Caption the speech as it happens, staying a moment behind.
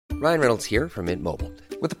Ryan Reynolds here from Mint Mobile.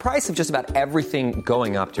 With the price of just about everything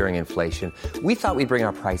going up during inflation, we thought we'd bring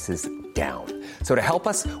our prices down. So to help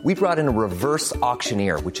us, we brought in a reverse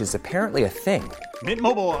auctioneer, which is apparently a thing. Mint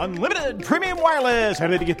Mobile Unlimited Premium Wireless. How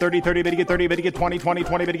to get 30, 30, bit to get 30, bit to get 20, 20,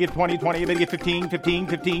 20, bit to get 20, 20, bit to get 15, 15,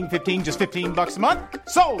 15, 15, just $15 a month?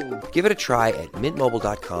 Sold! Give it a try at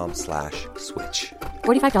mintmobile.com/switch.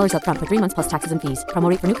 $45 up front for 3 months plus taxes and fees.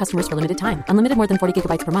 Promo rate for new customers for limited time. Unlimited more than 40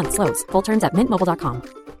 gigabytes per month. Slows full terms at mintmobile.com.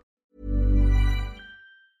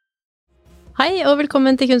 Hei og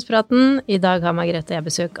velkommen til Kunstpraten. I dag har Margrethe og jeg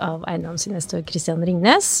besøk av eiendomsinvestor Christian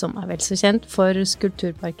Ringnes, som vel så kjent for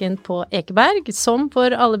Skulpturparken på Ekeberg, som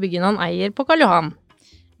for alle byggene han eier på Karl Johan.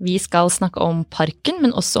 Vi skal snakke om parken,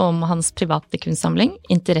 men også om hans private kunstsamling,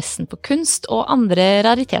 interessen på kunst og andre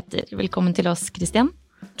rariteter. Velkommen til oss, Christian.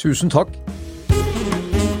 Tusen takk.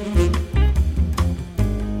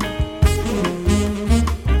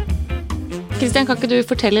 Christian, kan ikke du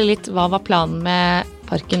fortelle litt hva var planen med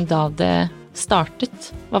parken da det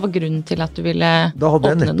startet? Hva var grunnen til at du ville åpne den? Da hadde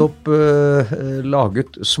jeg nettopp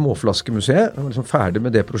laget Småflaskemuseet. Jeg var liksom ferdig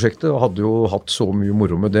med det prosjektet og hadde jo hatt så mye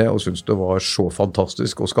moro med det og syntes det var så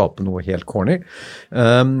fantastisk å skape noe helt corny.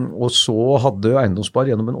 Og så hadde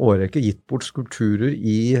Eiendomsspar gjennom en årrekke gitt bort skulpturer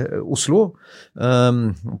i Oslo.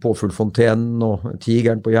 Påfuglfontenen og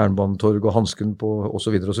Tigeren på Jernbanetorg og Hansken på og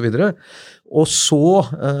så videre og så videre. Og så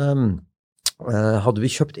hadde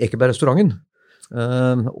vi kjøpt Ekeberg-restauranten.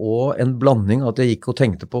 Og en blanding at jeg gikk og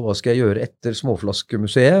tenkte på hva skal jeg gjøre etter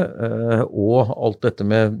Småflaskemuseet og alt dette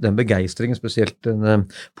med den begeistringen, spesielt den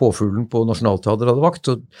påfuglen på Nationaltheatret hadde vakt,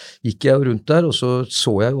 så gikk jeg rundt der og så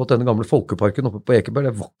jeg jo at denne gamle folkeparken oppe på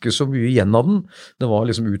Ekeberg, det var ikke så mye igjen av den. Det var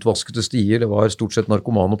liksom utvaskete stier, det var stort sett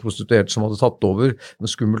narkomane og prostituerte som hadde tatt over, det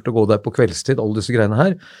var skummelt å gå der på kveldstid, alle disse greiene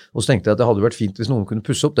her, og så tenkte jeg at det hadde vært fint hvis noen kunne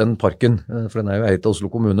pusse opp den parken, for den jo eid av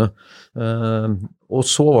Oslo kommune. Og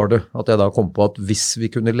så var det at jeg da kom på at hvis vi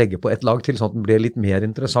kunne legge på et lag til, sånn at den ble litt mer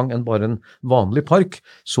interessant enn bare en vanlig park,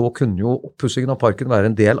 så kunne jo oppussingen av parken være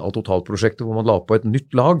en del av totalprosjektet, hvor man la på et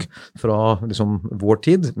nytt lag fra liksom vår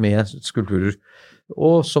tid med skulpturer.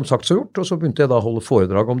 Og som sagt så gjort, og så begynte jeg da å holde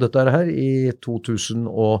foredrag om dette her i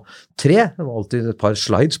 2003. Det var alltid et par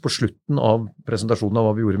slides på slutten av presentasjonen av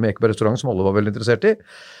hva vi gjorde med Ekeberg restaurant, som alle var veldig interessert i.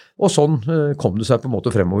 Og sånn kom det seg på en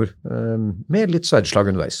måte fremover, med litt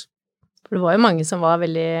sverdslag underveis. For det var jo mange som var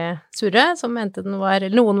veldig surre, som mente den var,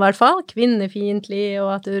 eller noen i hvert fall, kvinnefiendtlig,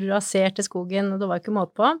 og at du raserte skogen, og det var ikke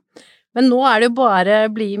måte på. Men nå det jo bare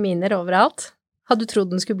blide miner overalt. Hadde du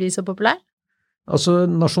trodd den skulle bli så populær? Altså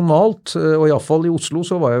nasjonalt, og i hvert fall i Oslo,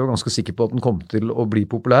 så var jeg jo ganske sikker på at den kom til å bli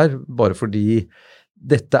populær, bare fordi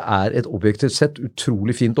dette et objektivt sett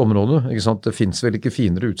utrolig fint område, ikke sant? Det finnes vel ikke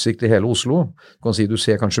finere utsikt i hele Oslo. Du kan si du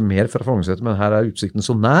ser kanskje mer fra Frognerseteret, men her utsikten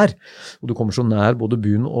så nær, og du kommer så nær både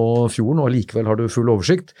byen og fjorden, og likevel har du full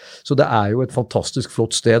oversikt. Så det jo et fantastisk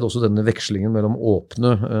flott sted, også denne vekslingen mellom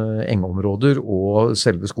åpne engområder og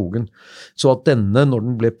selve skogen. Så at denne, når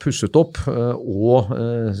den ble pusset opp og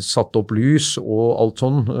satt opp lys og alt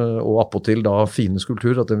sånn, og appåtil da fine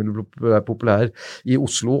skulpturer, at den ville bli populær i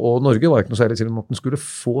Oslo og Norge, var ikke noe særlig til at den skulle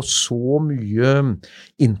få så mye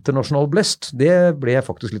internasjonal blest, det ble jeg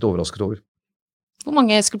faktisk litt overrasket over. Hvor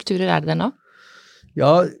mange skulpturer det nå?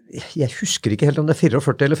 Ja, jeg husker ikke helt om det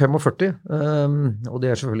 44 eller 45, og det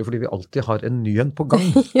selvfølgelig fordi vi alltid har en ny en på gang.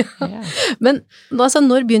 Ja. Men altså,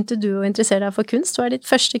 når begynte du å interessere deg for kunst? Hva ditt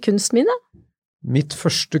første kunstminne? Mitt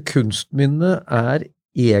første kunstminne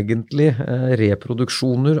egentlig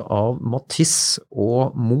reproduksjoner av Matisse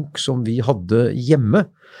og Munch som vi hadde hjemme.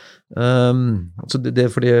 Så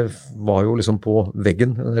for det var jo liksom på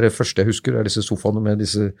veggen. Det første jeg husker disse sofaene med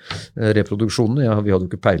disse reproduksjonene. Vi hadde jo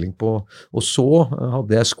ikke peiling på. Og så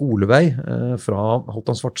hadde jeg skolevei fra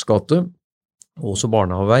Halvdan Svarts gate og også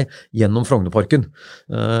barnehagevei gjennom Frognerparken.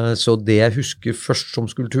 Så det jeg husker først som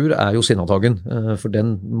skulptur jo Sinnataggen, for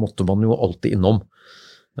den måtte man jo alltid innom.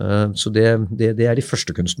 Så det de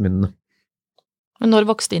første kunstminnene. Men når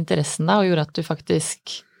vokste interessen da, og gjorde at du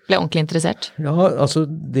faktisk ble ordentlig interessert? Ja, altså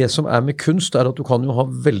det som med kunst at du kan jo ha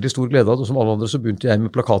veldig stor glede av det, og som alle andre så begynte jeg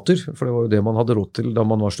med plakater, for det var jo det man hadde råd til da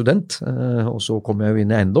man var student, og så kom jeg jo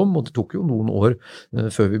inn i eiendom, og det tok jo noen år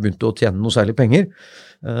før vi begynte å tjene noe særlig penger.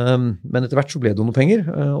 Men etter hvert så ble det noen penger,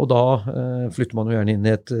 og da flytter man jo gjerne inn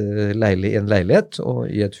i en leilighet og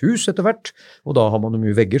i et hus etter hvert, og da har man jo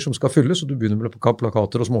mye vegger som skal fylles, og du begynner med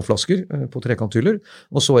plakater og småflasker på trekanthyller,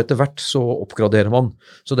 og så etter hvert så oppgraderer man.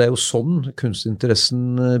 Så det jo sånn kunstinteressen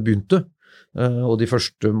begynte, og de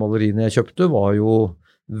første maleriene jeg kjøpte var jo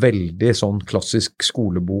veldig sånn klassisk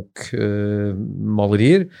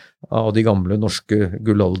skolebokmalerier av de gamle norske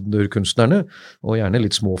gullalderkunstnerne, og gjerne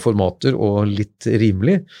litt små formater og litt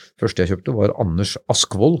rimelig. Første jeg kjøpte var Anders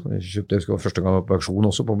Askvold. Jeg kjøpte det første gang på auksjon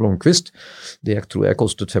også på Blomqvist. Det tror jeg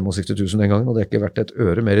kostet 65 000 den gangen, og det er ikke verdt et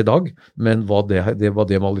øre mer i dag. Men hva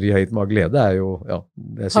det maleriet har gitt meg av glede er jo, ja,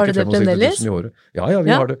 det er sikkert 65 000 i året. Ja,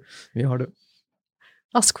 vi har det. Vi har det.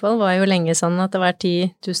 Askvold var jo lenge sånn at det var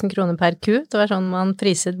 10 000 kroner per ku. Det var sånn man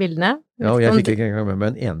priset bildene. Ja, og jeg fikk ikke engang med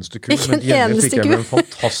meg en eneste ku, men hjemme fikk jeg med en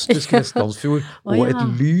fantastisk Vestlandsfjord og et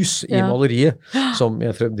lys i maleriet som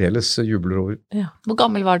jeg fremdeles jubler over. Ja. Hvor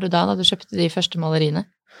gammel var du da du kjøpte de første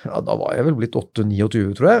maleriene? Ja, da var jeg vel blitt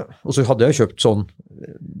 28-29, tror jeg. Og så hadde jeg kjøpt sånn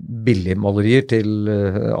billigmalerier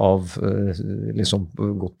liksom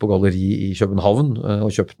gått på galleri i København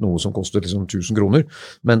og kjøpt noe som kostet liksom 1000 kroner.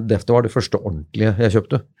 Men dette var det første ordentlige jeg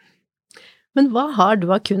kjøpte. Men hva har du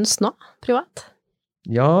av kunst nå, privat?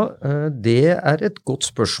 Ja, det er et godt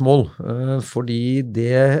spørsmål, fordi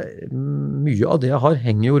mye av det jeg har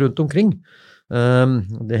henger jo rundt omkring.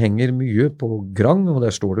 Det henger mye på Grang, og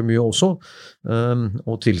der står det mye også,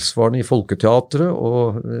 og tilsvarende i Folketeatret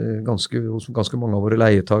og ganske mange av våre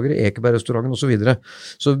leietagere, Ekeberg-restauranten og så videre.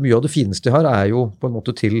 Så mye av det fineste jeg har er jo på en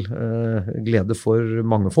måte til glede for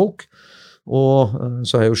mange folk. Og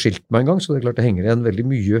så har jeg jo skilt meg en gang, så det er klart det henger igjen veldig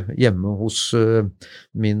mye hjemme hos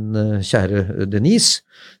min kjære Denise,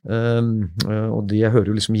 og det hører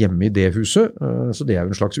jo liksom hjemme i det huset, så det er jo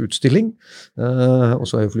en slags utstilling, og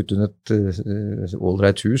så har jeg flyttet inn et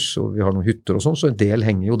ålreit hus, og vi har noen hytter og sånn, så en del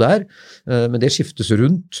henger jo der, men det skiftes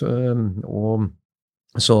rundt, og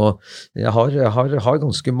så jeg har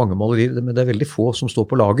ganske mange malerier, men det er veldig få som står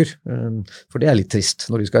på lager, for det er litt trist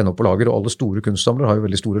når de skal ende opp på lager, og alle store kunstsamlere har jo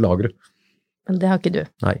veldig store lagre. Men det har ikke du.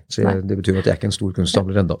 Nei, så det betyr at jeg er ikke en stor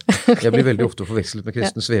kunstsamler enda. Jeg blir veldig ofte forvekslet med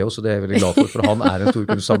Kristen Sveaas, så det er jeg veldig glad for han er en stor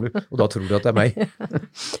kunstsamler, og da tror du at det er meg.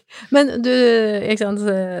 Men du, ikke sant,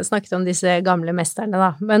 snakket om disse gamle mesterne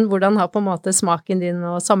da, men hvordan har på en måte smaken din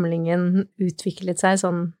og samlingen utviklet seg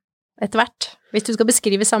sånn etter hvert? Hvis du skal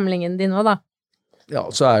beskrive samlingen din nå da? Ja,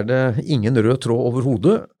 så er det ingen rød tråd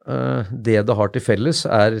overhodet. Det har til felles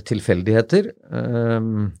er tilfeldigheter,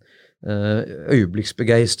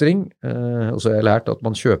 øyeblikksbegeistring, og så har jeg lært at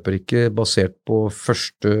man kjøper ikke basert på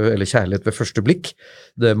kjærlighet ved første blikk.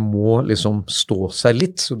 Det må liksom stå seg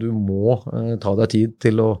litt, så du må ta deg tid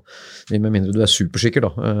til å, med mindre du er supersikker da,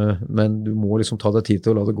 men du må liksom ta deg tid til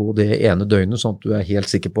å la det gå det ene døgnet, sånn at du er helt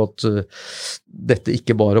sikker på at dette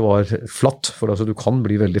ikke bare var flatt, for altså du kan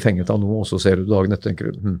bli veldig fenget av noe, og så ser du dagen etter, tenker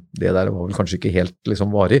du, det der var vel kanskje ikke helt liksom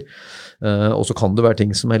varig, og så kan det være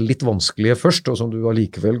ting som er litt vanskelige først, og som du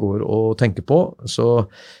allikevel går og tenker på,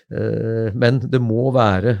 men det må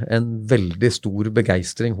være en veldig stor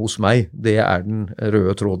begeistring hos meg, det er den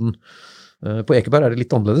røde tråden. På Ekeberg er det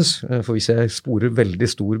litt annerledes, for hvis jeg sporer veldig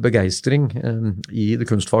stor begeistring i det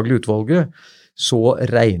kunstfaglige utvalget, så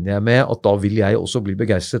regner jeg med at da vil jeg også bli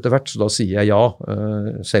begeistret etter hvert, så da sier jeg ja,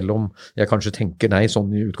 selv om jeg kanskje tenker nei sånn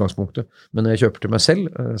i utgangspunktet. Men når jeg kjøper til meg selv,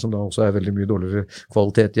 som da også er veldig mye dårligere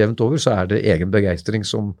kvalitet jevnt over, så er det egen begeistring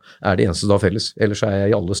som er det eneste da felles. Ellers er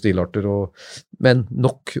jeg i alle stilarter, men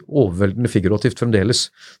nok overveldende figurativt fremdeles,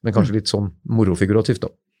 men kanskje litt sånn morofigurativt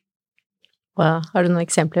da. Har du noen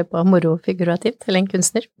eksempler på morofigurativt eller en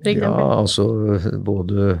kunstner? Ja, altså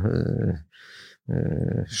både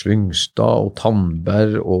Slyngstad og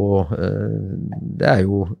Tandberg, og det er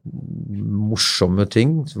jo morsomme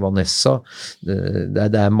ting, Vanessa,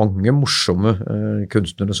 det er mange morsomme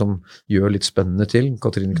kunstnere som gjør litt spennende til,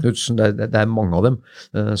 Katrine Knudsen, det er mange av dem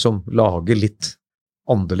som lager litt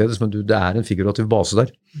annerledes, men det er en figurativ base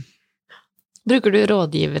der. Bruker du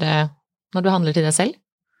rådgivere når du handler til deg selv?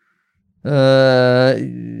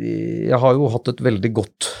 Jeg har jo hatt et veldig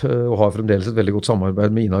godt, og har fremdeles et veldig godt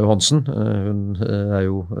samarbeid med Ina Johansen. Hun er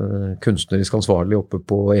jo kunstnerisk ansvarlig oppe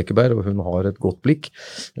på Ekeberg, og hun har et godt blikk.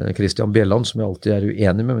 Christian Bjelland, som jeg alltid er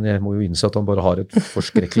uenig med, men jeg må jo innse at han bare har et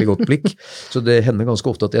forskrekkelig godt blikk. Så det hender ganske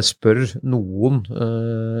ofte at jeg spør noen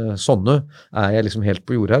sånne, er jeg liksom helt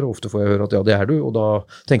på jordet her, og ofte får jeg høre at ja, det er du, og da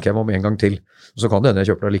tenker jeg meg om en gang til. Og så kan det hende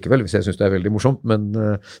jeg kjøper det likevel, hvis jeg synes det er veldig morsomt,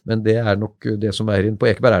 men det er nok det som er inn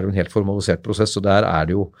på Ekeberg, er det jo en helt formalisert prosess, og der er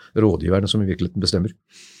det jo rådgiverne som i virkeligheten bestemmer.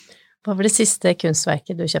 Hva var det siste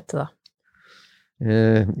kunstverket du kjøpte da?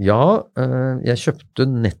 Jeg kjøpte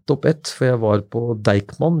nettopp for jeg var på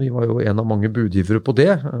Deichman, vi var jo en av mange budgivere på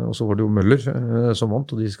det, og så var det jo Møller som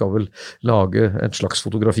vant, og de skal vel lage et slags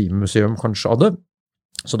fotografimuseum kanskje av det.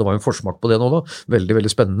 Så det var en forsmak på det nå da, veldig,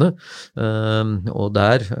 veldig spennende, og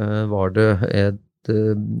der var det et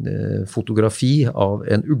fotografi av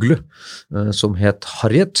en ugle som het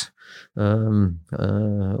Harriet,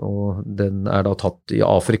 Og den da tatt i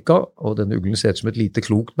Afrika, og denne uglen ser ut som et lite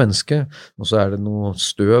klokt menneske, og så det noe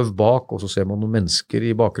støv bak, og så ser man noen mennesker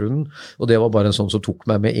i bakgrunnen, og det var bare en sånn som tok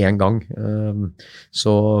meg med en gang.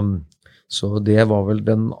 Så det var vel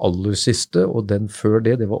den aller siste, og den før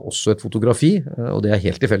det var også et fotografi, og det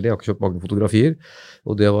helt tilfeldig, jeg har ikke kjøpt mange fotografier,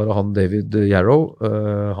 og det var han David Yarrow.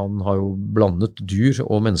 Han har jo blandet dyr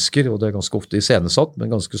og mennesker, og det ganske ofte iscenesatt,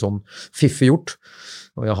 men ganske sånn fiffig gjort.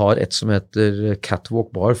 Og jeg har et som heter Catwalk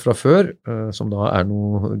Bar fra før, som da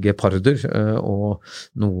noen geparder og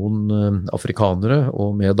noen afrikanere,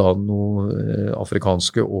 og med da noen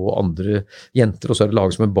afrikanske og andre jenter, og så det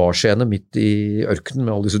laget som en barscene midt i ørkenen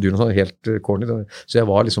med alle disse dyrene, sånn helt corny. Så jeg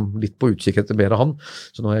var liksom litt på utkikk etter mer av han.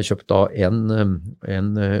 Så nå har jeg kjøpt da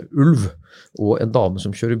en ulv, og en dame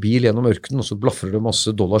som kjører bil gjennom ørkenen, og så blaffer det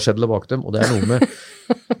masse dollarsedler bak dem, og det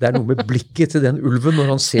noe med blikket til den ulven når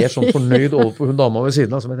han ser sånn fornøyd over på hun dama ved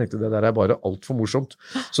siden av, som jeg tenkte, det der bare alt for morsomt.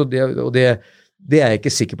 Så det jeg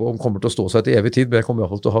ikke sikker på om kommer til å stå seg til evig tid, men jeg kommer i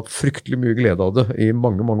hvert fall til å ha fryktelig mye glede av det i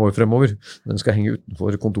mange, mange år fremover. Den skal henge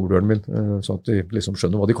utenfor kontordøren min, sånn at de liksom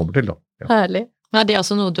skjønner hva de kommer til da. Ja. Herlig. Men det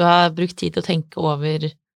også noe du har brukt tid til å tenke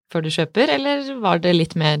over før du kjøper, eller var det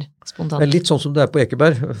litt mer spontant? Det litt sånn som det på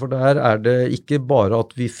Ekeberg, for der det ikke bare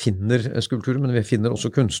at vi finner skulpturer, men vi finner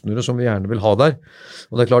også kunstnere som vi gjerne vil ha der.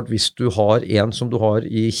 Og det klart, hvis du har en som du har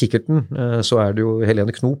i kikkerten, så det jo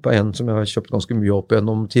Helene Knop, en som jeg har kjøpt ganske mye opp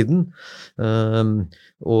gjennom tiden,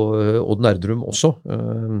 og Odd Nerdrum også.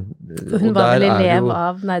 Hun var vel elev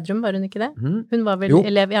av Nerdrum, var hun ikke det? Hun var vel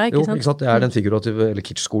elev, ja, ikke sant? Jo, ikke sant, det den figurative, eller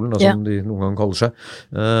kitsch-skolen, som de noen gang kaller seg.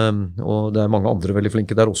 Og det mange andre veldig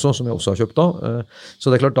flinke der også, som jeg også har kjøpt da.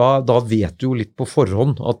 Så det klart, da vet du jo litt på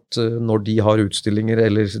forhånd at når de har utstillinger,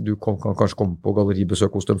 eller du kan kanskje komme på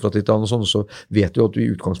galleribesøk hos dem fra Titan og sånn, så vet du at du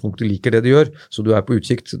i utgangspunktet liker det de gjør, så du på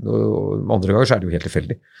utkikk. Og andre ganger så det jo helt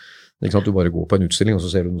tilfeldig. Ikke sant? Du bare går på en utstilling, og så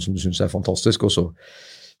ser du noe som du synes fantastisk, og så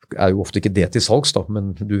jo ofte ikke det til salgs da, men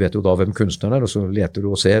du vet jo da hvem kunstneren og så leter du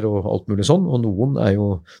og ser og alt mulig sånn, og noen jo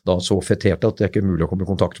da så fetterte at det ikke mulig å komme i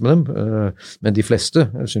kontakt med dem, men de fleste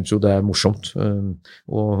synes jo det morsomt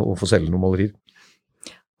å få selge noen malerier.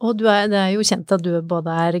 Og det jo kjent at du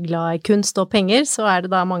både glad i kunst og penger, så det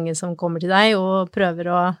da mange som kommer til deg og prøver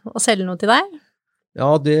å selge noe til deg?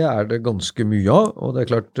 Ja, det det ganske mye av, og det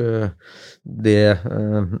klart, det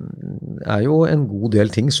jo en god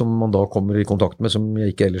del ting som man da kommer i kontakt med som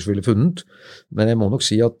jeg ikke ellers ville funnet, men jeg må nok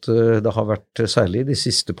si at det har vært særlig de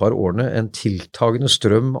siste par årene en tiltagende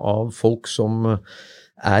strøm av folk som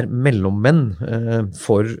mellommenn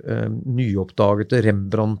for nyoppdagete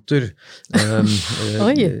Rembrandter,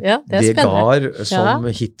 Degas som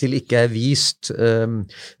hittil ikke vist,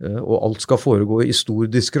 og alt skal foregå i stor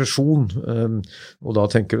diskresjon, og da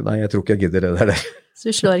tenker du, nei, jeg tror ikke jeg gidder det der.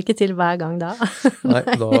 Så du slår ikke til hver gang da? Nei,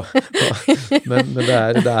 men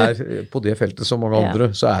det på det feltet som mange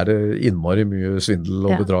andre, så det innmari mye svindel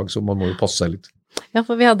og bedrag, så man må jo passe seg litt. Ja,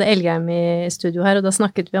 for vi hadde Elgheim i studio her, og da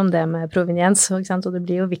snakket vi om det med proveniens, og det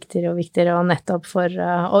blir jo viktigere og viktigere, og nettopp for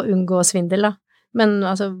å unngå svindel da. Men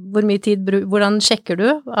altså, hvordan sjekker du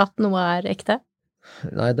at noe ekte?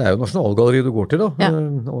 Nei, det jo Nasjonalgalleriet du går til da,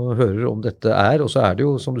 og hører om dette og så det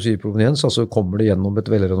jo, som du sier, proveniens, altså kommer det gjennom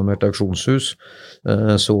et velrenommert auksjonshus,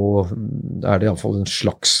 så det I hvert fall en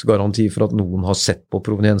slags garanti for at noen har sett på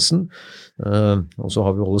proveniensen, og så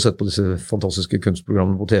har vi alle sett på disse fantastiske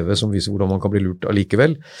kunstprogrammene på TV som viser hvordan man kan bli lurt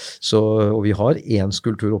allikevel, og vi har en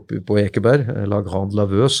skulptur oppe på Ekeberg, La Grande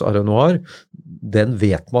Laveuse av Renoir. Den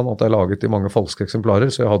vet man at laget i mange falske eksemplarer,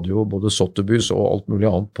 så jeg hadde jo både Sotheby's og alt mulig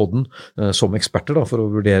annet på den som eksperter da, for å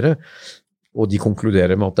vurdere, og de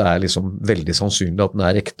konkluderer med at det liksom veldig sannsynlig at den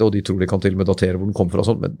ekte, og de tror de kan til og med datere hvor den kom fra,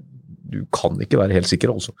 sånt, men du kan ikke være helt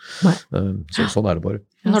sikker altså. Så, sånn det bare.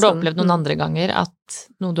 Har du opplevd noen andre ganger at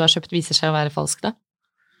noe du har kjøpt viser seg å være falsk da?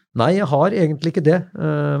 Nei, jeg har egentlig ikke det.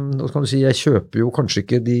 Nå kan du si, jeg kjøper jo kanskje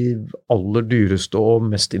ikke de aller dyreste og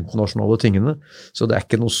mest internasjonale tingene, så det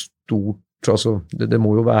ikke noe stort, altså, det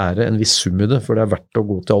må jo være en viss sum i det, for det verdt å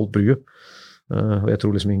gå til alt bryet. Og jeg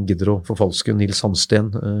tror liksom ingen gidder å forfalske Nils Sandsten,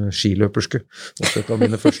 skiløperske, også et av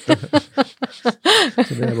mine første.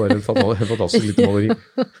 Så det bare en fantastisk lite maleri.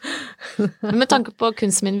 Med tanke på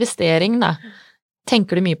kunst som investering da,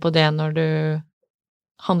 tenker du mye på det når du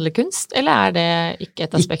handler kunst, eller det ikke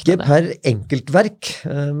et aspekt av det? Ikke per enkeltverk,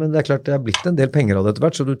 men det klart det blitt en del penger av det etter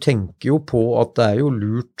hvert, så du tenker jo på at det jo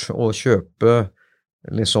lurt å kjøpe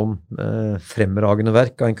liksom fremragende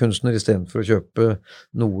verk av en kunstner I stedet for å kjøpe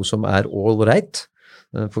noe som all right,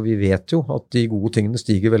 for vi vet jo at de gode tingene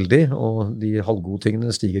stiger veldig, og de halvgode tingene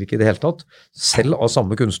stiger ikke I det hele tatt, selv av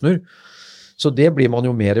samme kunstner. Så det blir man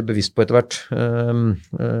jo mer bevisst på etter hvert,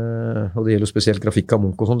 og det gjelder jo spesielt grafikk av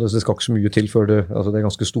Munch og sånn, det skal ikke så mye til før det er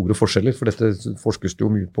ganske store forskjeller, for dette forskes det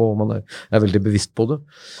jo mye på, og man er veldig bevisst på det.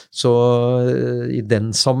 Så i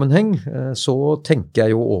den sammenheng så tenker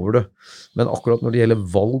jeg jo over det, men akkurat når det gjelder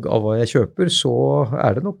valg av hva jeg kjøper, så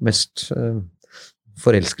er det nok mest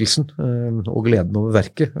forelskelsen og gleden over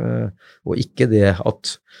verket, og ikke det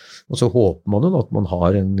at, og så håper man jo at man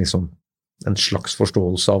har en slags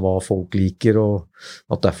forståelse av hva folk liker, og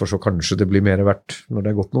at derfor så kanskje det blir mer verdt når det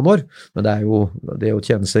er gått noen år. Men det er jo, det å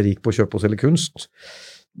tjene seg rik på å kjøpe og selge kunst,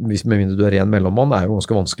 med mindre du er ren mellommann, er jo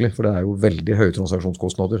ganske vanskelig, for det er jo veldig høye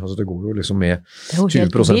transaksjonskostnader. Altså det går jo liksom med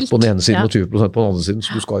 20% på den ene siden og 20% på den andre siden,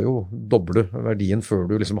 så du skal jo doble verdien før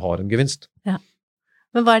du liksom har en gevinst. Ja.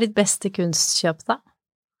 Men hva er ditt beste kunstkjøp da?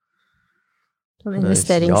 Sånn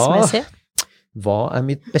investeringsmessig? Ja, hva er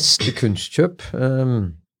mitt beste kunstkjøp?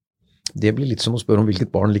 Det blir litt som å spørre om hvilket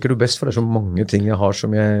barn liker du best, for det er så mange ting jeg har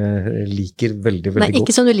som jeg liker veldig, veldig godt. Nei,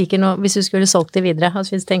 ikke som du liker nå, hvis du skulle solgt det videre,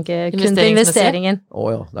 altså hvis du tenker kun til investeringen.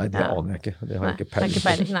 Nei, det aner jeg ikke. Det har jeg ikke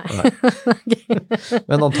peiling. Nei.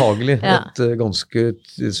 Men antagelig et ganske,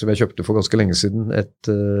 som jeg kjøpte for ganske lenge siden,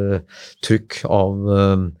 et trykk av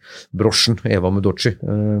brosjen Eva Mudocci.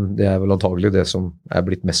 Det er vel antagelig det som er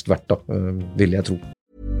blitt mest verdt da, vil jeg tro.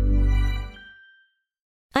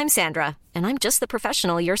 I'm Sandra, and I'm just the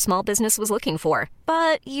professional your small business was looking for.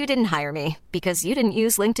 But you didn't hire me because you didn't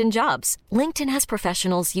use LinkedIn Jobs. LinkedIn has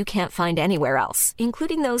professionals you can't find anywhere else,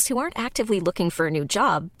 including those who aren't actively looking for a new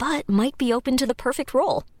job, but might be open to the perfect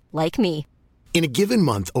role, like me. In a given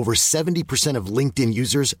month, over 70% of LinkedIn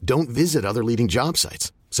users don't visit other leading job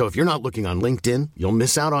sites. So if you're not looking on LinkedIn, you'll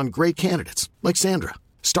miss out on great candidates, like Sandra.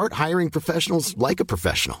 Start hiring professionals like a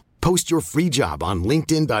professional. Post your free job on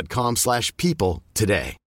linkedin.com/people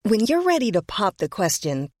today. When you're ready to pop the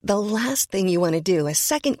question, the last thing you want to do is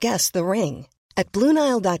second-guess the ring. At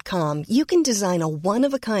BlueNile.com, you can design a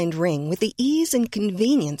one-of-a-kind ring with the ease and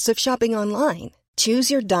convenience of shopping online. Choose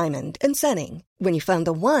your diamond and setting. When you find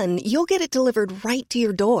the one, you'll get it delivered right to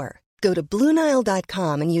your door. Go to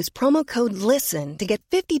BlueNile.com and use promo code LISTEN to get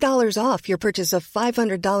 $50 off your purchase of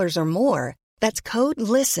 $500 or more. That's code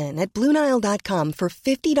LISTEN at BlueNile.com for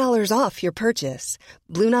 $50 off your purchase.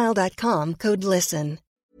 BlueNile.com, code LISTEN.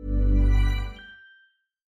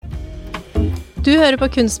 Du hører på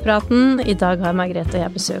Kunstpraten. I dag har Margrethe og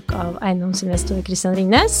jeg besøk av eiendomsinvestor Christian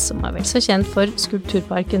Ringnes, som er vel så kjent for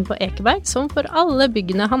Skulpturparken på Ekeberg, som for alle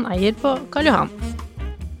byggene han eier på Karl Johan.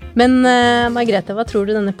 Men Margrethe, hva tror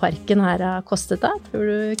du denne parken her har kostet da? Tror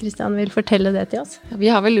du Christian vil fortelle det til oss? Vi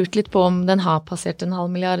har vel lurt litt på om den har passert 0,5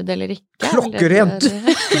 milliard eller ikke. Klokkerent!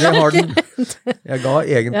 Det har den. Jeg ga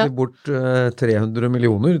egentlig bort 300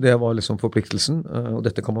 millioner, det var liksom forpliktelsen, og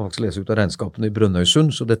dette kan man faktisk lese ut av regnskapene i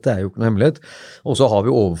Brønnøysund, så dette er jo ikke noe hemmelighet. Og så har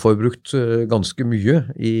vi overforbrukt ganske mye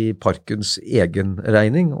i parkens egen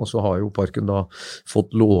regning, og så har jo parken da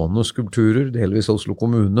fått låne skulpturer, delvis av Oslo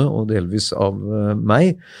kommune og delvis av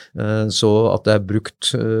meg, så at det er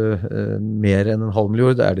brukt mer enn 0,5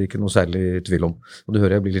 milliard, det er det ikke noe særlig tvil om. Og det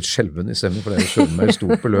hører jeg blir litt skjelven i stemmen, for det er jo søren meg et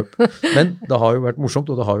stort beløp. Men det har jo vært morsomt,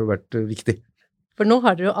 og det har jo vært viktig. For nå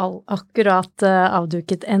har dere jo akkurat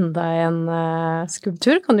avduket enda en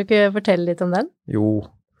skulptur. Kan du ikke fortelle litt om den? Jo,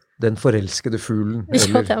 Den forelskede fuglen,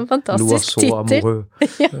 eller det er en fantastisk titel.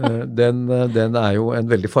 Den er jo en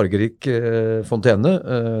veldig fargerik fontene,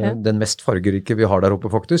 den mest fargerike vi har der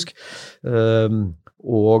oppe faktisk.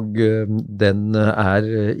 Og den er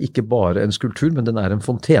ikke bare en skulptur, men den er en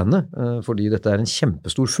fontene, fordi dette er en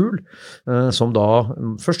kjempestor fugl, som da,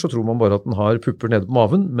 først så tror man bare at den har pupper nede på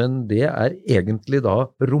maven, men det er egentlig da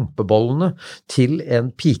rumpeballene til en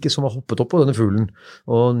pike som har hoppet opp på denne fuglen.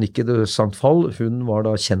 Og Niki de Saint-Phal, hun var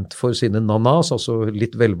da kjent for sine nanas, altså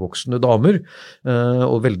litt velvoksne damer,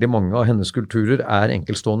 og veldig mange av hennes skulpturer er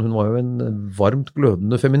enkeltstående. Hun var jo en varmt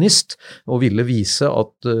glødende feminist, og ville vise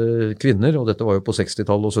at kvinner, og dette var jo på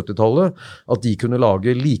 60-tallet og 70-tallet, at de kunne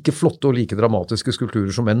lage like flotte og like dramatiske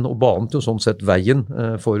skulpturer som menn, og banet jo sånn sett veien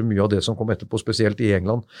for mye av det som kom etterpå, spesielt i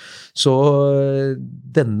England. Så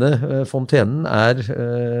denne fontenen er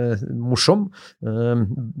morsom.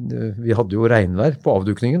 Vi hadde jo regnvær på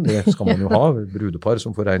avdukningen, det skal man jo ha, brudepar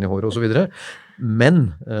som får regn i håret og så videre.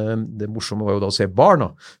 Men det morsomme var jo da å se barna,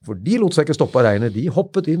 for de lot seg ikke stoppe av regnet, de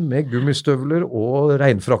hoppet inn med gummistøvler og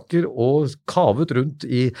regnfrakker og kavet rundt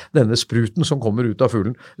i denne spruten som kommer ut av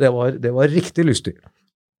fuglen. Det var riktig lystig.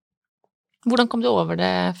 Hvordan kom du over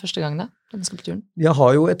det første gang da, denne skulpturen? Jeg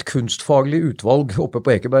har jo et kunstfaglig utvalg oppe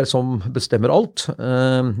på Ekeberg som bestemmer alt.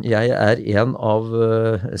 Jeg er en av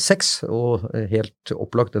 6, og helt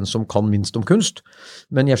opplagt den som kan minst om kunst.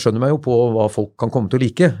 Men jeg skjønner meg jo på hva folk kan komme til å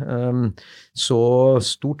like. Så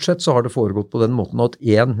stort sett så har det foregått på den måten at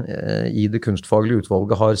en i det kunstfaglige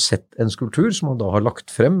utvalget har sett en skulptur som han da har lagt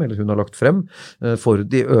frem, eller hun har lagt frem, for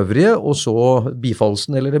de øvrige, og så bifalles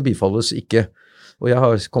den, eller den bifalles ikke. Og jeg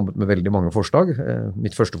har kommet med veldig mange forslag.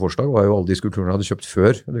 Mitt første forslag var jo alle de skulpturene jeg hadde kjøpt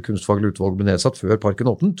før det kunstfaglige utvalget ble nedsatt, før parken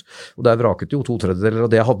åpnet, og der vraket jo 2/3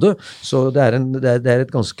 av det jeg hadde. Så det er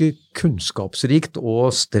et ganske kunnskapsrikt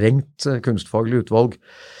og strengt kunstfaglig utvalg.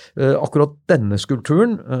 Akkurat denne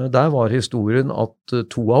skulpturen, der var historien at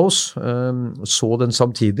 2 av oss så den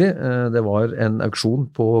samtidig. Det var en auksjon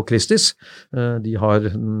på Christie's. De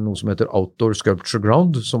har noe som heter Outdoor Sculpture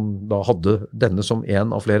Ground, som da hadde denne som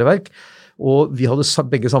en av flere verk. Og vi hadde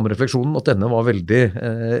begge samme refleksjonen at denne var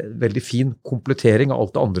veldig fin komplettering av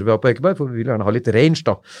alt det andre vi har på Ekeberg, for vi vil gjerne ha litt range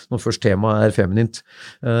da, når først temaet er feminint.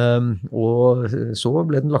 Og så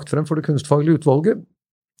ble den lagt frem for det kunstfaglige utvalget,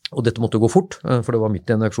 og dette måtte gå fort, for det var midt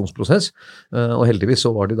i en auksjonsprosess, og heldigvis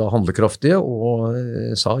så var de da handlekraftige og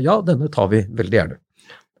sa ja, denne tar vi veldig gjerne.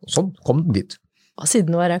 Og sånn kom den dit. Og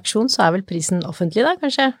siden det var auksjon, så er vel prisen offentlig da,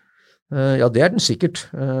 kanskje? Ja, det er den sikkert,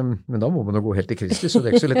 men da må man jo gå helt til Christie's, så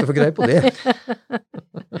det er ikke så lett å få greie på det.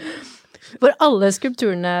 For alle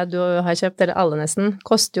skulpturene du har kjøpt, eller alle nesten,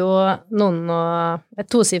 koster jo noen og et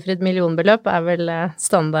 2-sifret millionbeløp er vel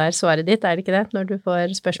standard svaret ditt, er det ikke det, når du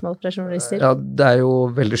får spørsmål fra journalister? Ja, det er jo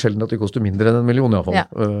veldig sjelden at de koster mindre enn 1 million i hvert fall. Ja.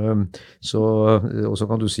 Og så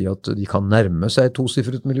kan du si at de kan nærme seg et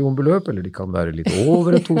 2-sifret millionbeløp, eller de kan være litt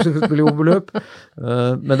over et 2-sifret millionbeløp,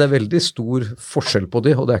 men det er veldig stor forskjell på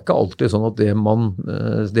det, og det er ikke alltid sånn at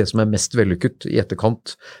det som er mest vellykket i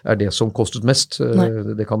etterkant er det som kostet mest.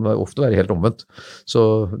 Det kan ofte være helt omvendt.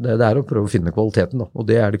 Så det er å prøve å finne kvaliteten da, og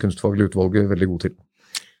det er det kunstfaglige utvalget veldig god til.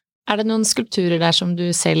 Er det noen skulpturer der som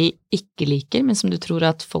du selv ikke liker, men som du tror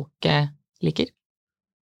at folket liker?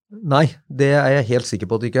 Nei, det er jeg helt sikker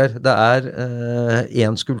på at det ikke er. Det er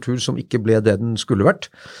en skulptur som ikke ble det den skulle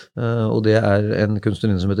vært, og det er en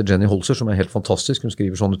kunstnerinne som heter Jenny Holzer, som er helt fantastisk. Hun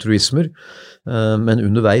skriver sånne truismer, men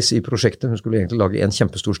underveis i prosjektet, hun skulle egentlig lage en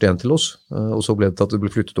kjempestor sten til oss, og så ble det til at det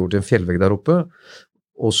ble flyttet over til en fjellvegg der oppe,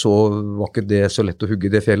 og så var ikke det så lett å hugge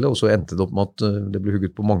i det fjellet, og så endte det opp med at det ble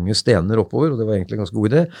hugget på mange stener oppover, og det var egentlig en ganske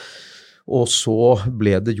god idé. Og så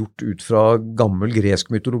ble det gjort ut fra gammel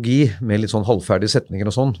gresk mytologi, med litt sånn halvferdige setninger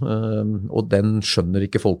og sånn, og den skjønner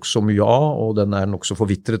ikke folk så mye av, og den er nok så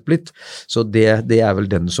forvittret blitt, så det er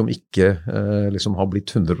vel den som ikke liksom har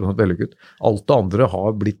blitt 100% vellykket. Alt det andre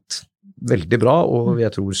har blitt veldig bra, og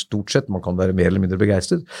jeg tror stort sett, man kan være mer eller mindre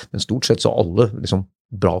begeistret, men stort sett så alle liksom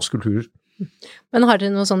bra skulpturer. Men har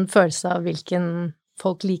dere noen sånn følelse av hvilken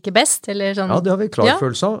folk liker best, eller sånn? Ja, det har vi klar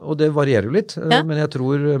følelse av, og det varierer jo litt, men jeg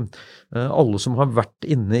tror alle som har vært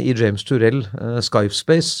inne i James Turrell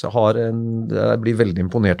Skyspace blir veldig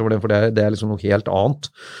imponert over den, for det er liksom noe helt annet,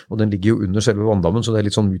 og den ligger jo under selve vanndammen, så det er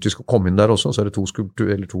litt sånn mytisk å komme inn der også, så er det 2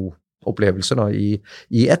 skulpturer, eller 2 opplevelser da,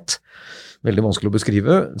 i ett. Veldig vanskelig å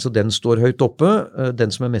beskrive, så den står høyt oppe. Den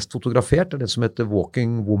som er mest fotografert er den som heter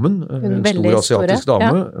Walking Woman, en stor asiatisk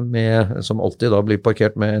dame, som alltid da blir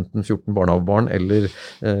parkert med enten 14 barnehagebarn, eller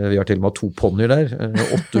vi har til og med 2 ponyer der,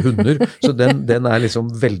 8 hunder, så den er liksom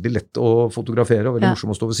veldig lett å fotografere, og veldig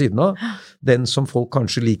morsom å stå ved siden av. Den som folk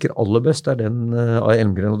kanskje liker aller best er den av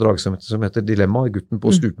Elmgren og Dragseth som heter Dilemma, gutten på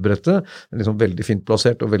stupebrettet, liksom veldig fint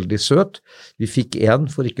plassert og veldig søt. Vi fikk en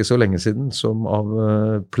for ikke så lenge siden som av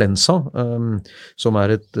Plensa, som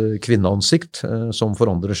er et kvinneansikt som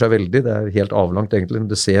forandrer seg veldig. Det er helt avlangt egentlig, men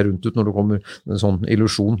det ser rundt ut når det kommer en sånn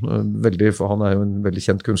illusjon. For han er jo en veldig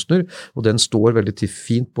kjent kunstner, og den står veldig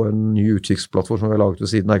fint på en ny utkiksplattform som vi har laget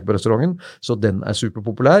ved siden av Ekeberg-restauranten, så den er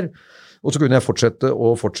superpopulær. Og så kunne jeg fortsette,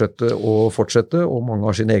 og mange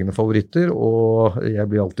har sine egne favoritter, og jeg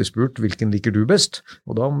blir alltid spurt, hvilken liker du best?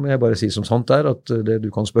 Og da må jeg bare si som sant er, at du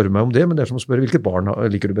kan spørre meg om det, men det er som å spørre hvilket barn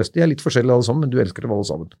liker du best. De er litt forskjellige alle sammen, men du elsker dem alle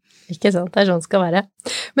sammen. Ikke sant, det er sånn det skal være.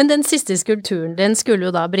 Men den siste skulpturen, den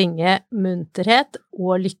skulle jo da bringe munterhet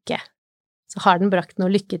og lykke. Så har den brakt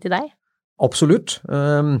noe lykke til deg? Absolutt.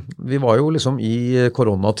 Vi var jo liksom i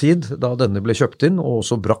koronatid da denne ble kjøpt inn og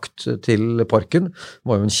også brakt til parken. Det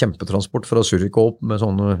var jo en kjempetransport fra Zürich opp med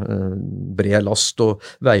sånne bred last og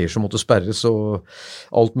veier som måtte sperres og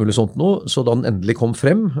alt mulig sånt noe. Så da den endelig kom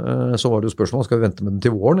frem, så var det jo spørsmål, skal vi vente med den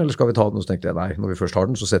til våren eller skal vi ta den? Og så tenkte jeg, nei, når vi først har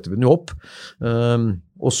den så setter vi den jo opp.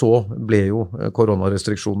 Og så ble jo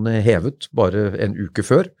koronarestriksjonene hevet bare en uke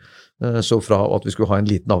før. Så fra at vi skulle ha en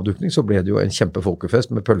liten avdukning, så ble det jo en kjempefolkefest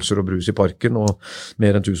med pølser og brus i parken, og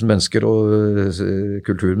mer enn 1000 mennesker, og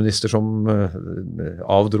kulturminister som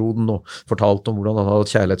avdro den og fortalte om hvordan han hadde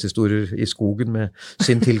kjærlighetshistorier i skogen med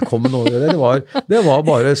sin tilkommen. Og det var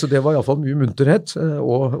bare, så det var i hvert fall mye munterhet,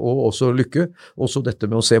 og også lykke. Også dette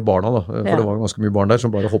med å se barna, da, for det var ganske mye barn der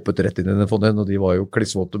som bare hoppet rett inn i den fonden, og de var jo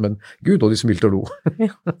klissvåte, men gud, og de smilte og lo.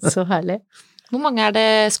 Ja, så herlig. Hvor mange er det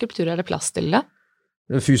skulpturer det plass til da?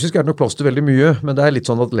 Fysisk er det nok plass til veldig mye, men det er litt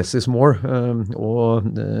sånn at less is more, og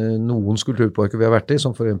noen skulpturparker vi har vært i,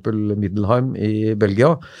 som for eksempel Middelheim i Belgia,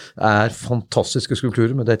 er fantastiske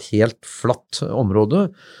skulpturer, men det er et helt flatt område,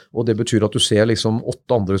 og det betyr at du ser liksom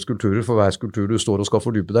 8 andre skulpturer for hver skulptur du står og skal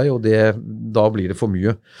fordype deg, og da blir det for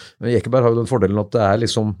mye. Ekeberg har jo den fordelen at det er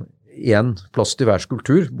liksom en plass til hver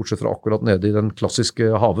skulptur, bortsett fra akkurat nede i den klassiske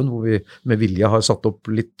haven, hvor vi med vilje har satt opp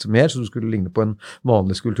litt mer, så det skulle ligne på en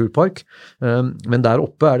vanlig skulpturpark. Men der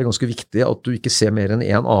oppe er det ganske viktig at du ikke ser mer enn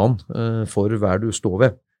en annen for hver du står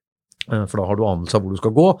ved. For da har du anelse av hvor du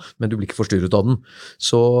skal gå, men du blir ikke forstyrret av den.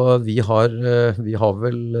 Så vi har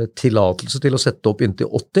vel tillatelse til å sette opp inntil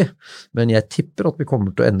 80, men jeg tipper at vi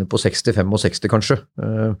kommer til å ende på 65 og 60 kanskje,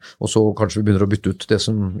 og så kanskje vi begynner å bytte ut det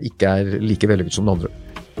som ikke er like vellykket som det andre.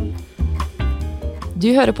 Du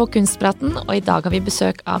hører på Kunstpraten, og i dag har vi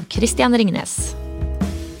besøk av Christian Ringnes.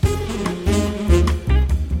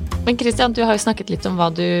 Men Christian, du har jo snakket litt om hva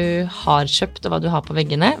du har kjøpt og hva du har på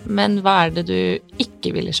veggene, men hva er det du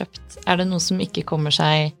ikke ville kjøpt? Er det noe som ikke kommer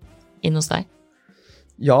seg inn hos deg?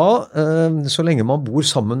 Ja, så lenge man bor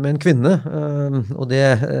sammen med en kvinne, og det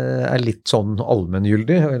er litt sånn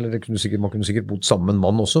allmenngyldig, eller man kunne sikkert bodd sammen med en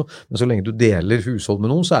mann også, men så lenge du deler hushold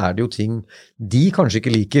med noen, så er det jo ting de kanskje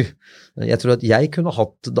ikke liker. Jeg tror at jeg kunne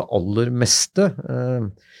hatt det aller meste,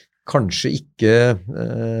 kanskje ikke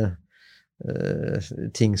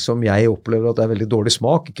ting som jeg opplever at det er veldig dårlig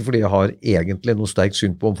smak, ikke fordi jeg har egentlig noe sterkt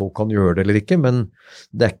syn på om folk kan gjøre det eller ikke, men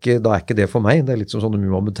da er ikke det for meg. Det er litt som sånne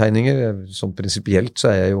Muhammed-tegninger. Sånn prinsipielt så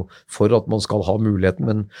er jeg jo for at man skal ha muligheten,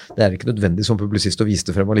 men det er ikke nødvendig som publisist å vise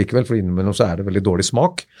det frem allikevel, for innimellom så er det veldig dårlig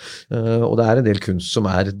smak. Og det er en del kunst som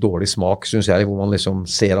er dårlig smak, synes jeg, hvor man liksom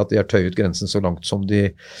ser at de har tøyet grensen så langt som de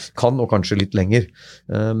kan, og kanskje litt lenger.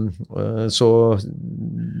 Så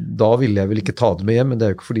da ville jeg vel ikke ta det med hjem, men det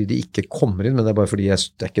er jo ikke fordi de ikke kommer inn, men det er bare fordi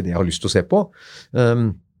det er ikke det jeg har lyst til å se på.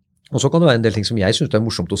 Og så kan det være en del ting som jeg synes det er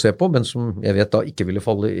morsomt å se på, men som jeg vet da ikke ville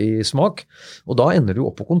falle i smak, og da ender du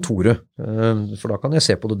opp på kontoret, for da kan jeg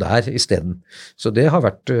se på det der i stedet. Så det har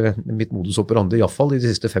vært mitt modus operandi, i hvert fall i de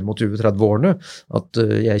siste 25-30 årene, at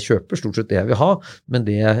jeg kjøper stort sett det jeg vil ha, men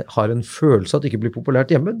det jeg har en følelse at det ikke blir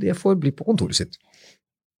populært hjemme, det får bli på kontoret sitt.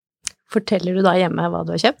 Forteller du da hjemme hva du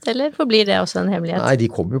har kjøpt, eller forblir det også en hemmelighet? Nei, de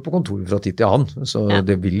kommer jo på kontoret fra tid til annen, så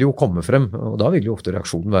det vil jo komme frem, og da vil jo ofte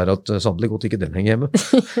reaksjonen være at sannelig godt ikke den henger hjemme.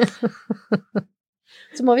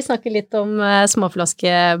 Så må vi snakke litt om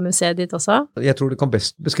Småflaskemuseet ditt også. Jeg tror det kan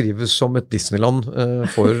best beskrives som et Disneyland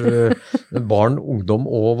for barn, ungdom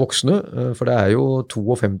og voksne, for det er jo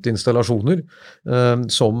 52 installasjoner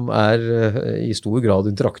som er i stor grad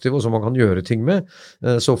interaktive og som man kan gjøre ting med.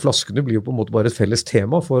 Så flaskene blir jo på en måte bare et felles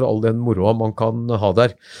tema for all den moroa man kan ha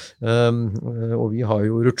der. Og vi har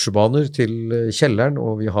jo rutsjebaner til kjelleren,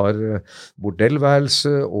 og vi har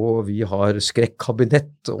bordellværelse, og vi har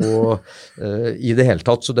skrekkabinett, og i det hele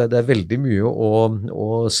tatt, så det er veldig mye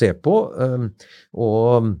å se på,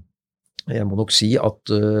 og jeg må nok si at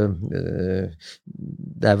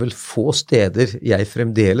det er vel få steder jeg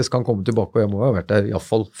fremdeles kan komme tilbake, og jeg må ha vært der i hvert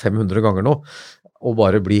fall 500 ganger nå, og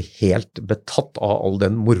bare bli helt betatt av all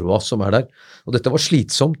den moroa som er der. Og dette var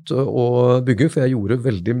slitsomt å bygge, for jeg gjorde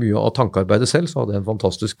veldig mye av tankearbeidet selv, så hadde jeg en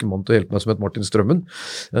fantastisk mann til å hjelpe meg som het Martin Strømmen.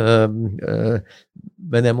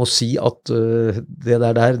 Men jeg må si at det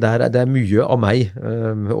er mye av meg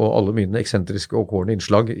og alle mine eksentriske og corny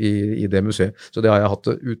innslag i det museet, så det har jeg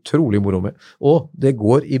hatt utrolig moro med. Og det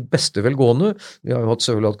går i beste velgående. Vi har jo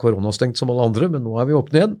selvfølgelig hatt koronastengt som alle andre, men nå er vi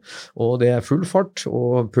åpne igjen, og det er full fart,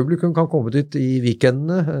 og publikum kan komme dit i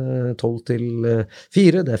weekendene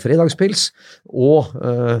 12-4, det er fredagspils, og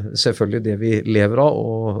selvfølgelig det vi lever av,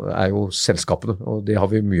 og er jo selskapene, og det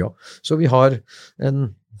har vi mye av. Så vi har en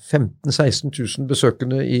 15-16 000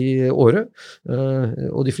 besøkende i året,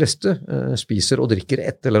 og de fleste spiser og drikker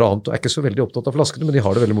et eller annet, og er ikke så veldig opptatt av flaskene, men de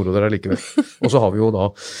har det veldig moro der likevel. Og så har vi jo da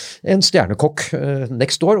en stjernekokk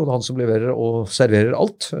next door, og det er han som leverer og serverer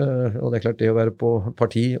alt, og det er klart det å være på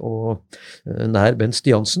parti og nær Bent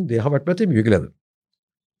Stiansen, det har vært med til mye glede.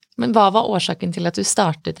 Men hva var årsaken til at du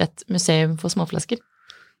startet et museum for småflasker?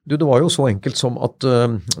 Du, det var jo så enkelt som at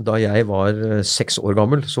da jeg var 6 år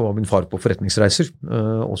gammel, så var min far på forretningsreiser,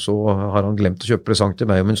 og så har han glemt å kjøpe presang til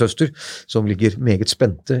meg og min søster, som ligger meget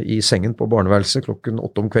spente i sengen på barneværelset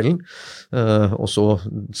 8:00 om kvelden, og så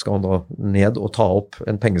skal han da ned og ta opp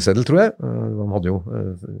en pengeseddel, tror jeg. Han hadde jo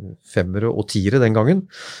 5-ere og 10-ere den gangen,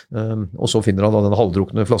 og så finner han da den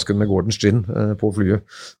halvdrukne flasken med Gordon's Gin på flyet.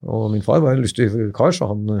 Og min far var en lystig kar, så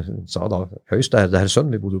han sa da, høyst ærede herr sønn,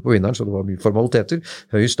 vi bodde på Vinneren, så det var mye formaliteter,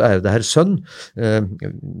 høyst ærede herr sønn,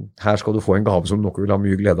 her skal du få en gave som dere vil ha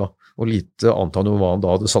mye glede av. Og lite ante han jo hva han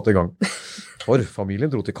da hadde satt i gang. For familien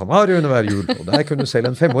dro til Kanariøyene hver jul, og der kunne selv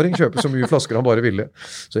en 5-åring kjøpe så mye flasker han bare ville.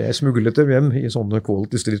 Så jeg smuglet dem hjem i sånne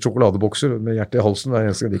Quality Street sjokoladebokser med hjertet i halsen.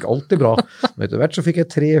 Det gikk alltid bra. Men etter hvert så fikk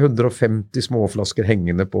jeg 350 småflasker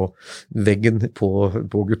hengende på veggen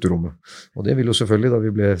på gutterommet. Og det ville jo selvfølgelig, da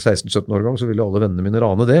vi ble 16-17 år gang, så ville alle vennene mine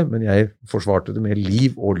rane det, men jeg forsvarte det med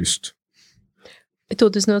liv og lyst. I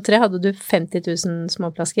 2003 hadde du 50 000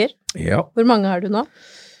 småflasker. Ja. Hvor mange har du nå?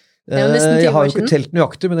 Det er jo nesten 20 år siden. Jeg har jo ikke telt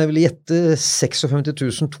nøyaktig, men jeg vil gjette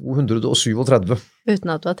 56 237.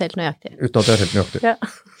 Uten at du har telt nøyaktig. Uten at jeg har telt nøyaktig. Ja.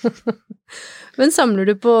 Men samler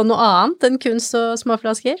du på noe annet enn kunst og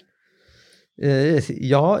småflasker?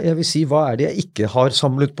 Ja, jeg vil si, hva er det jeg ikke har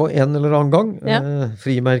samlet på en eller annen gang? Ja.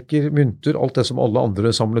 Frimerker, mynter, alt det som alle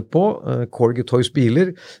andre samlet på, Corgi Toys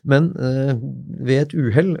biler, men ved et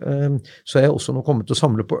uheld så er jeg også nå kommet til å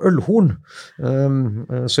samle på ølhorn,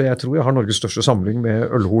 så jeg tror jeg har Norges største samling med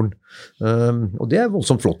ølhorn, og det er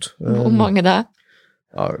voldsomt flott. Hvor mange det er?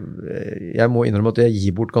 Ja, jeg må innrømme at jeg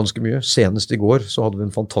gir bort ganske mye. Senest i går så hadde vi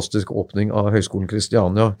en fantastisk åpning av Høgskolen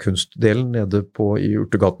Kristiania, kunstdelen nede i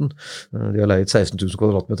Urtegaten. De har leid 16 000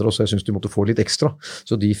 kvadratmeter også, jeg synes de måtte få litt ekstra.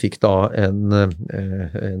 Så de fikk da et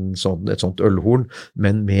sånt ølhorn,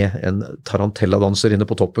 men med en tarantelladanser inne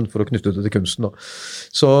på toppen for å knytte det til kunsten da.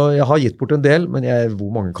 Så jeg har gitt bort en del, men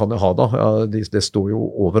hvor mange kan jeg ha da? Ja, det står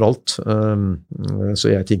jo overalt,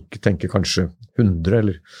 så jeg tenker kanskje 100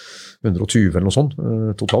 eller 120 eller noe sånt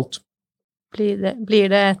totalt. Blir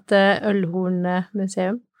det et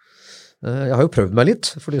ølhornmuseum? Jeg har jo prøvd meg litt,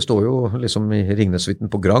 for det står jo liksom i Ringnessuiten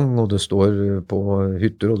på Grang, og det står på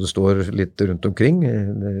hytter, og det står litt rundt omkring.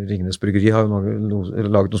 Ringnes Bryggeri har jo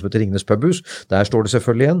laget noe som heter Ringnes Pubhus. Der står det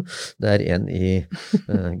selvfølgelig en. Det er en i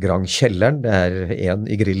Grang Kjelleren, det er en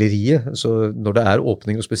i Grilleriet. Så når det er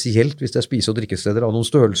åpning, og spesielt hvis det er spise- og drikkesteder av noen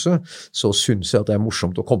størrelse, så synes jeg at det er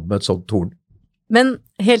morsomt å komme med et sånt horn. Men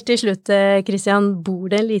helt til slutt, Christian,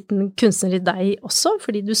 bor det en liten kunstner i deg også?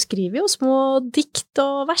 Fordi du skriver jo små dikt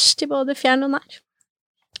og vers til både fjern og nær.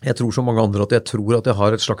 Jeg tror som mange andre at jeg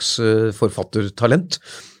har et slags forfattertalent,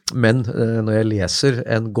 men når jeg leser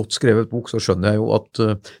en godt skrevet bok, så skjønner jeg jo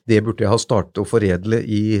at det burde jeg ha startet å foredle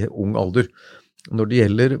i ung alder. Når det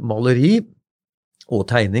gjelder maleri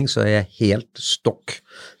og tegning, så er jeg helt stokk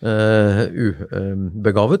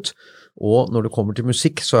ubegavet, og når det kommer til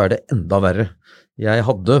musikk, så er det enda verre. Jeg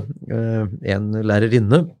hadde en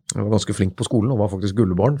lærerinne, jeg var ganske flink på skolen og var faktisk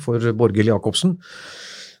gullebarn for Borghild Jacobsen,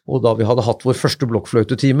 og da vi hadde hatt vår første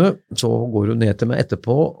blokkfløytetime, så går hun ned til meg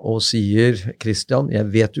etterpå og sier, Christian, jeg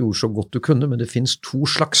vet du gjorde så godt du kunne, men det finnes 2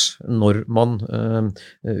 slags når man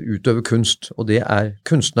utøver kunst, og det er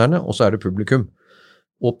kunstnerne, og så er det publikum.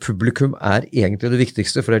 Og publikum er egentlig det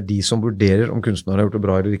viktigste, for det er de som vurderer om kunstnerne har gjort det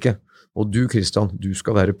bra eller ikke. Og du, Christian, du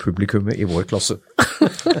skal være publikummet i vår klasse.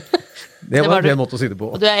 Det var en måte å si det på.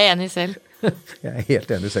 Og du er enig selv? Jeg er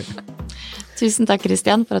helt enig selv. Tusen takk,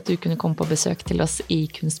 Christian, for at du kunne komme på besøk til oss i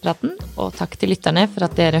Kunstpraten, og takk til lytterne for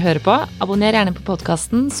at dere hører på. Abonner gjerne på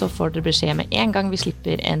podcasten, så får dere beskjed med en gang vi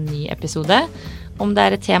slipper en ny episode. Om det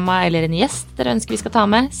er et tema eller en gjest dere ønsker vi skal ta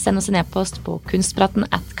med, send oss en e-post på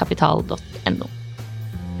kunstpraten@kapital.no.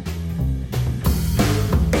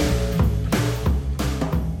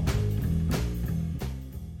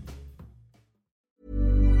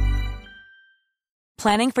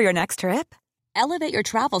 Planning for your next trip? Elevate your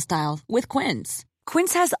travel style with Quince.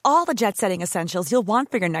 Quince has all the jet-setting essentials you'll want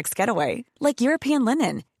for your next getaway, like European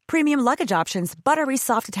linen, premium luggage options, buttery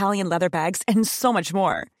soft Italian leather bags, and so much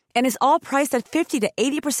more. And is all priced at 50 to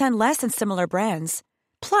 80% less than similar brands.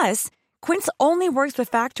 Plus, Quince only works with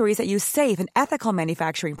factories that use safe and ethical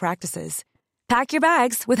manufacturing practices. Pack your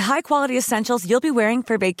bags with high-quality essentials you'll be wearing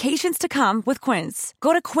for vacations to come with Quince.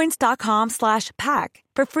 Go to quince.com/pack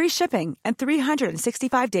for free shipping and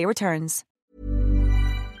 365-day returns.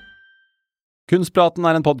 Kunstpraten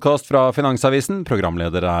er en podcast fra Finansavisen.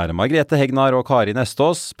 Programledere er Margrethe Hegnar og Kari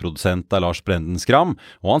Nestås. Produsent er Lars Brenden Skram.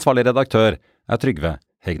 Og ansvarlig redaktør er Trygve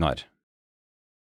Hegnar.